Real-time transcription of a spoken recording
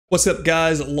What's up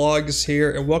guys, Logs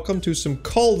here, and welcome to some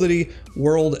Call of Duty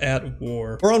World at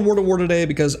War. We're on World at War today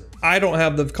because I don't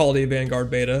have the Call of Duty Vanguard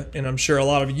beta, and I'm sure a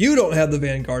lot of you don't have the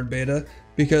Vanguard beta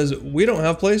because we don't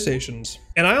have PlayStations.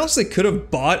 And I honestly could have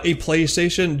bought a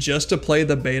PlayStation just to play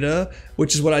the beta,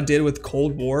 which is what I did with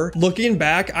Cold War. Looking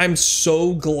back, I'm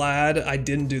so glad I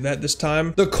didn't do that this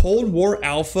time. The Cold War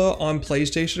Alpha on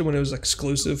PlayStation, when it was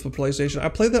exclusive for PlayStation, I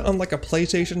played that on like a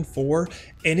PlayStation 4,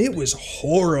 and it was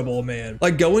horrible, man.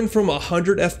 Like going from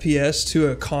 100 FPS to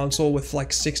a console with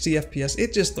like 60 FPS,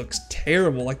 it just looks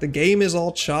terrible. Like the game is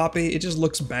all choppy, it just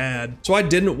looks bad. So I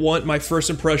didn't want my first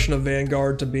impression of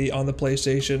Vanguard to be on the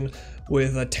PlayStation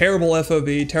with a terrible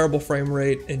FOV, terrible frame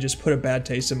rate, and just put a bad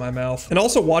taste in my mouth. And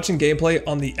also watching gameplay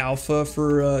on the alpha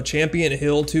for Champion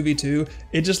Hill 2v2,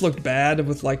 it just looked bad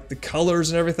with like the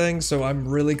colors and everything, so I'm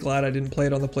really glad I didn't play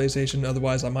it on the PlayStation,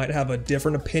 otherwise I might have a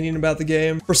different opinion about the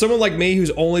game. For someone like me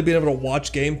who's only been able to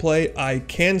watch gameplay, I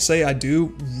can say I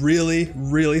do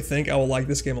really think I will like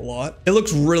this game a lot. It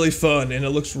looks really fun, and it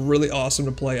looks really awesome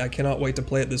to play. I cannot wait to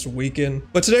play it this weekend.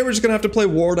 But today we're just gonna have to play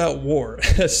World at War.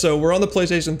 So we're on the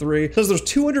PlayStation 3. It says there's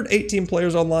 218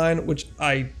 players online, which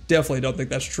I definitely don't think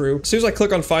that's true. As soon as I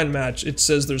click on find match, it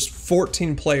says there's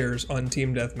 14 players on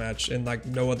Team Deathmatch and like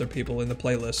no other people in the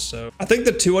playlist. So I think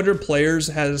the 200 players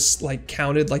has like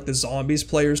counted like the zombies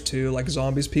players too, like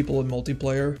zombies people in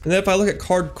multiplayer. And then if I look at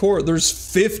hardcore, there's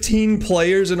 15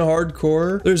 players in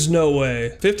hardcore. There's no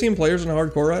way. 15 players in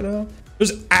hardcore right now?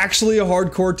 There's actually a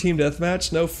hardcore team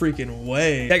deathmatch? No freaking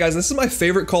way. Yeah, guys, this is my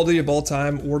favorite Call of Duty of all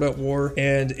time, World at War,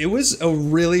 and it was a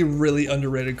really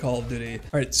underrated Call of Duty.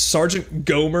 All right, Sergeant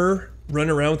Gomer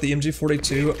running around with the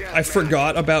MG42. I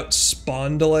forgot about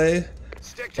spawn delay.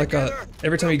 Like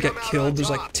every time you get killed,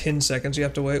 there's like 10 seconds you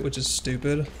have to wait, which is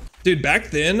stupid. Dude, back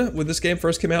then, when this game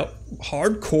first came out,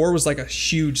 hardcore was like a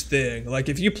huge thing. Like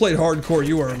if you played hardcore,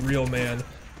 you were a real man.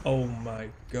 Oh my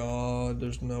god,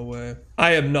 there's no way.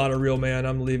 I am not a real man,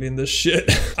 I'm leaving this shit.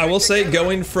 I will say,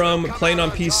 going from playing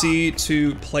on PC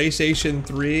to PlayStation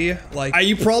 3, like,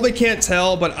 you probably can't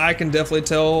tell, but I can definitely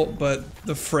tell, but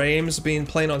the frames,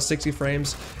 playing on 60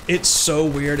 frames, it's so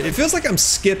weird. It feels like I'm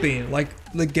skipping, like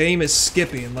the game is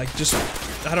skipping, like just,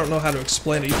 I don't know how to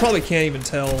explain it. You probably can't even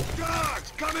tell.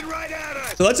 Dogs coming right at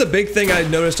us. So that's a big thing I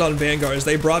noticed on Vanguard is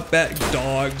they brought back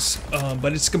dogs,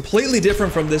 but it's completely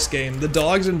different from this game. The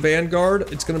dogs in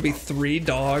Vanguard, it's gonna be 3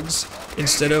 dogs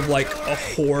instead of like a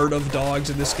horde of dogs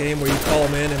in this game where you call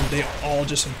them in and they all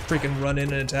just freaking run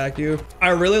in and attack you. I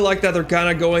really like that they're kind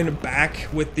of going back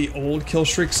with the old kill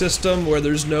streak system where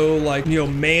there's no like, you know,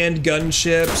 manned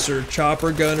gunships or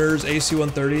chopper gunners,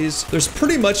 AC-130s. There's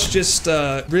pretty much just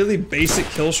really basic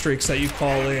kill streaks that you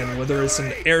call in, whether it's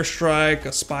an airstrike,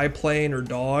 a spy plane, or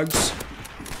dogs.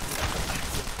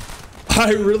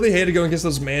 I really hated going against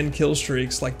those manned kill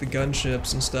streaks like the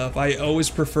gunships and stuff. I always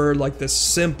preferred like the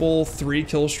simple 3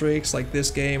 kill streaks like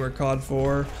this game or COD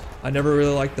 4. I never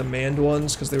really liked the manned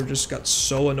ones because they were just got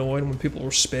so annoying when people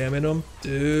were spamming them.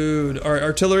 Dude,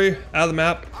 artillery out of the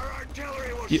map.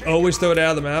 You always throw it out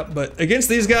of the map, but against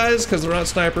these guys, because they're not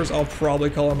snipers, I'll probably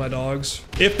call on my dogs.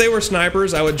 If they were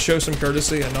snipers, I would show some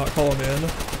courtesy and not call them in.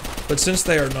 But since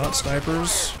they are not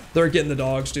snipers, they're getting the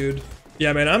dogs, dude.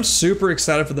 Yeah, man, I'm super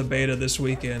excited for the beta this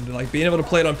weekend. Like, being able to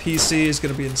play it on PC is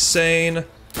gonna be insane.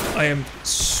 I am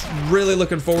really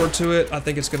looking forward to it. I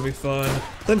think it's gonna be fun.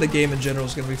 I think the game in general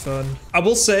is gonna be fun. I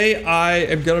will say I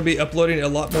am gonna be uploading a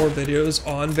lot more videos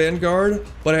on Vanguard,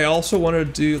 but I also want to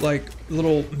do like a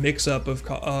little mix-up of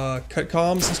cut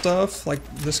comms and stuff, like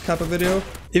this type of video.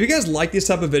 If you guys like these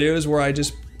type of videos where I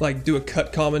just like do a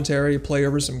cut commentary, play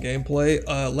over some gameplay,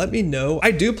 let me know.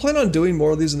 I do plan on doing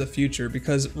more of these in the future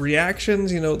because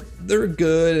reactions, you know, they're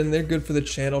good and they're good for the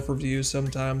channel for views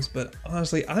sometimes, but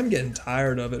honestly, I'm getting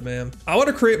tired of it, man. I want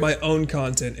to create my own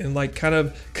content and like kind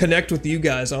of connect with you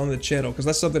guys on the channel because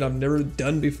that's something I've never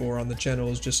done before on the channel,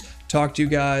 is just talk to you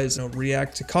guys, you know,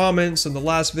 react to comments in the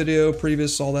last video,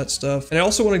 previous, all that stuff. And I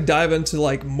also want to dive into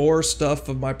like more stuff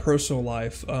of my personal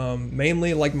life,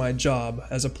 mainly like my job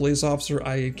as a police officer.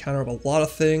 I encounter a lot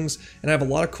of things and I have a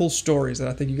lot of cool stories that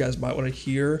I think you guys might want to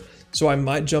hear. So I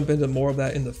might jump into more of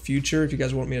that in the future. If you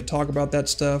guys want me to talk about that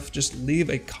stuff, just leave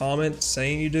a comment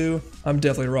saying you do. I'm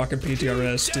definitely rocking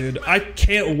PTRS, dude. I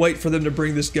can't wait for them to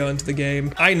bring this gun to the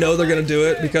game. I know they're gonna do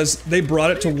it because they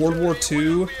brought it to World War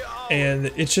II and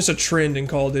it's just a trend in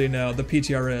Call of Duty now, the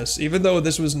PTRS. Even though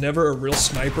this was never a real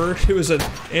sniper, it was an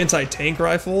anti-tank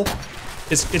rifle.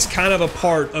 It's kind of a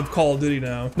part of Call of Duty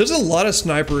now. There's a lot of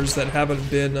snipers that haven't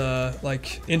been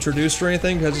like introduced or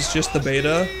anything because it's just the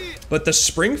beta. But the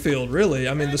Springfield, really,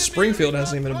 I mean, the Springfield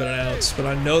hasn't even been announced, but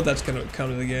I know that's gonna come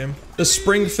to the game. The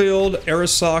Springfield,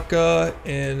 Arasaka,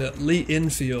 and Lee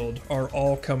Enfield are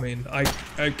all coming. I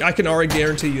can already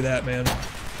guarantee you that, man.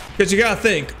 Because you gotta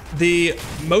think, the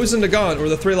Mosin Nagant, or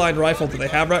the 3-line rifle that they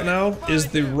have right now, is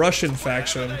the Russian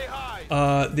faction.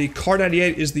 The Kar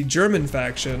 98 is the German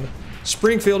faction.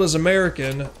 Springfield is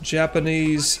American,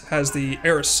 Japanese has the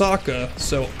Arasaka,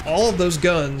 so all of those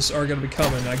guns are gonna be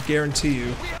coming, I guarantee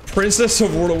you. Princess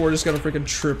of World of War just got a freaking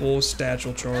triple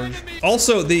satchel charge.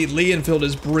 Also, the Lee Enfield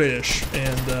is British,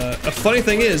 and a funny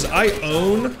thing is, I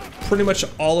own pretty much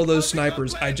all of those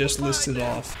snipers I just listed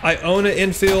off. I own an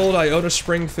Enfield, I own a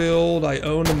Springfield, I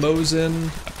own a Mosin,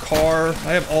 a Kar.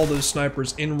 I have all those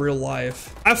snipers in real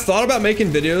life. I've thought about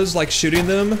making videos like shooting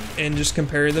them and just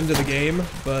comparing them to the game,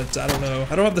 but I don't know.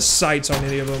 I don't have the sights on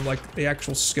any of them, like the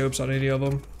actual scopes on any of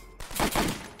them.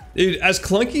 Dude, as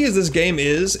clunky as this game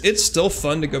is, it's still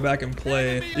fun to go back and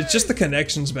play. It's just the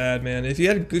connection's bad, man. If you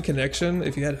had a good connection,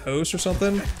 if you had host or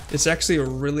something, it's actually a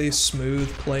really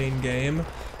smooth playing game.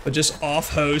 But just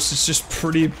off host, it's just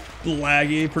pretty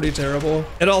laggy, pretty terrible.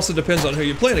 It also depends on who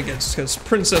you're playing against, because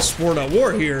Princess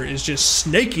War here is just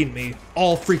snaking me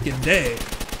all freaking day.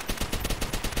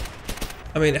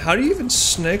 I mean, how do you even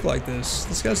snake like this?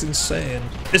 This guy's insane.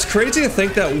 It's crazy to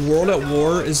think that World at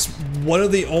War is one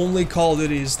of the only Call of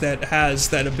Duties that has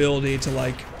that ability to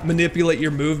like manipulate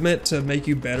your movement to make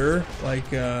you better,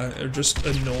 like or just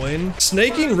annoying.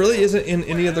 Snaking really isn't in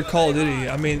any other Call of Duty.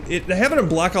 I mean, they have it in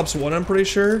Black Ops 1, I'm pretty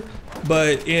sure,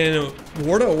 but in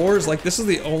World at War, like this is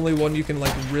the only one you can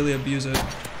like really abuse it.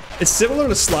 It's similar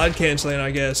to slide canceling,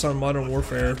 I guess, on Modern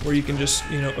Warfare, where you can just,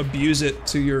 you know, abuse it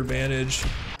to your advantage.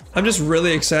 I'm just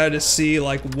really excited to see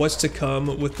like what's to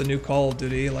come with the new Call of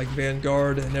Duty, like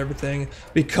Vanguard and everything,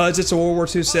 because it's a World War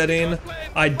II setting.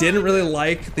 I didn't really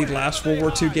like the last World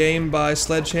War II game by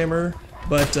Sledgehammer,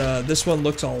 but this one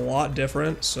looks a lot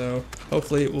different, so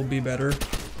hopefully it will be better.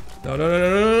 No, no, no, no,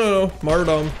 no, no, no.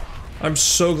 Martyrdom. I'm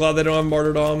so glad they don't have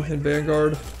Martyrdom in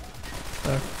Vanguard.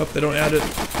 Hope they don't add it.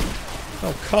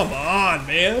 Oh, come on,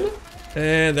 man.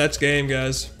 And that's game,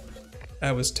 guys.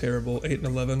 That was terrible. 8 and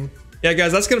 11. Yeah,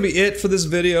 guys, that's gonna be it for this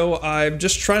video. I'm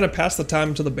just trying to pass the time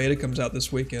until the beta comes out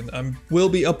this weekend. I will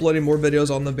be uploading more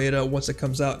videos on the beta once it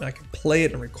comes out and I can play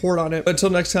it and record on it. But until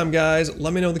next time, guys,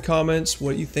 let me know in the comments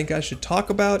what you think I should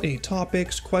talk about, any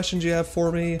topics, questions you have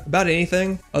for me, about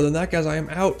anything. Other than that, guys, I am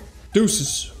out.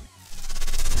 Deuces.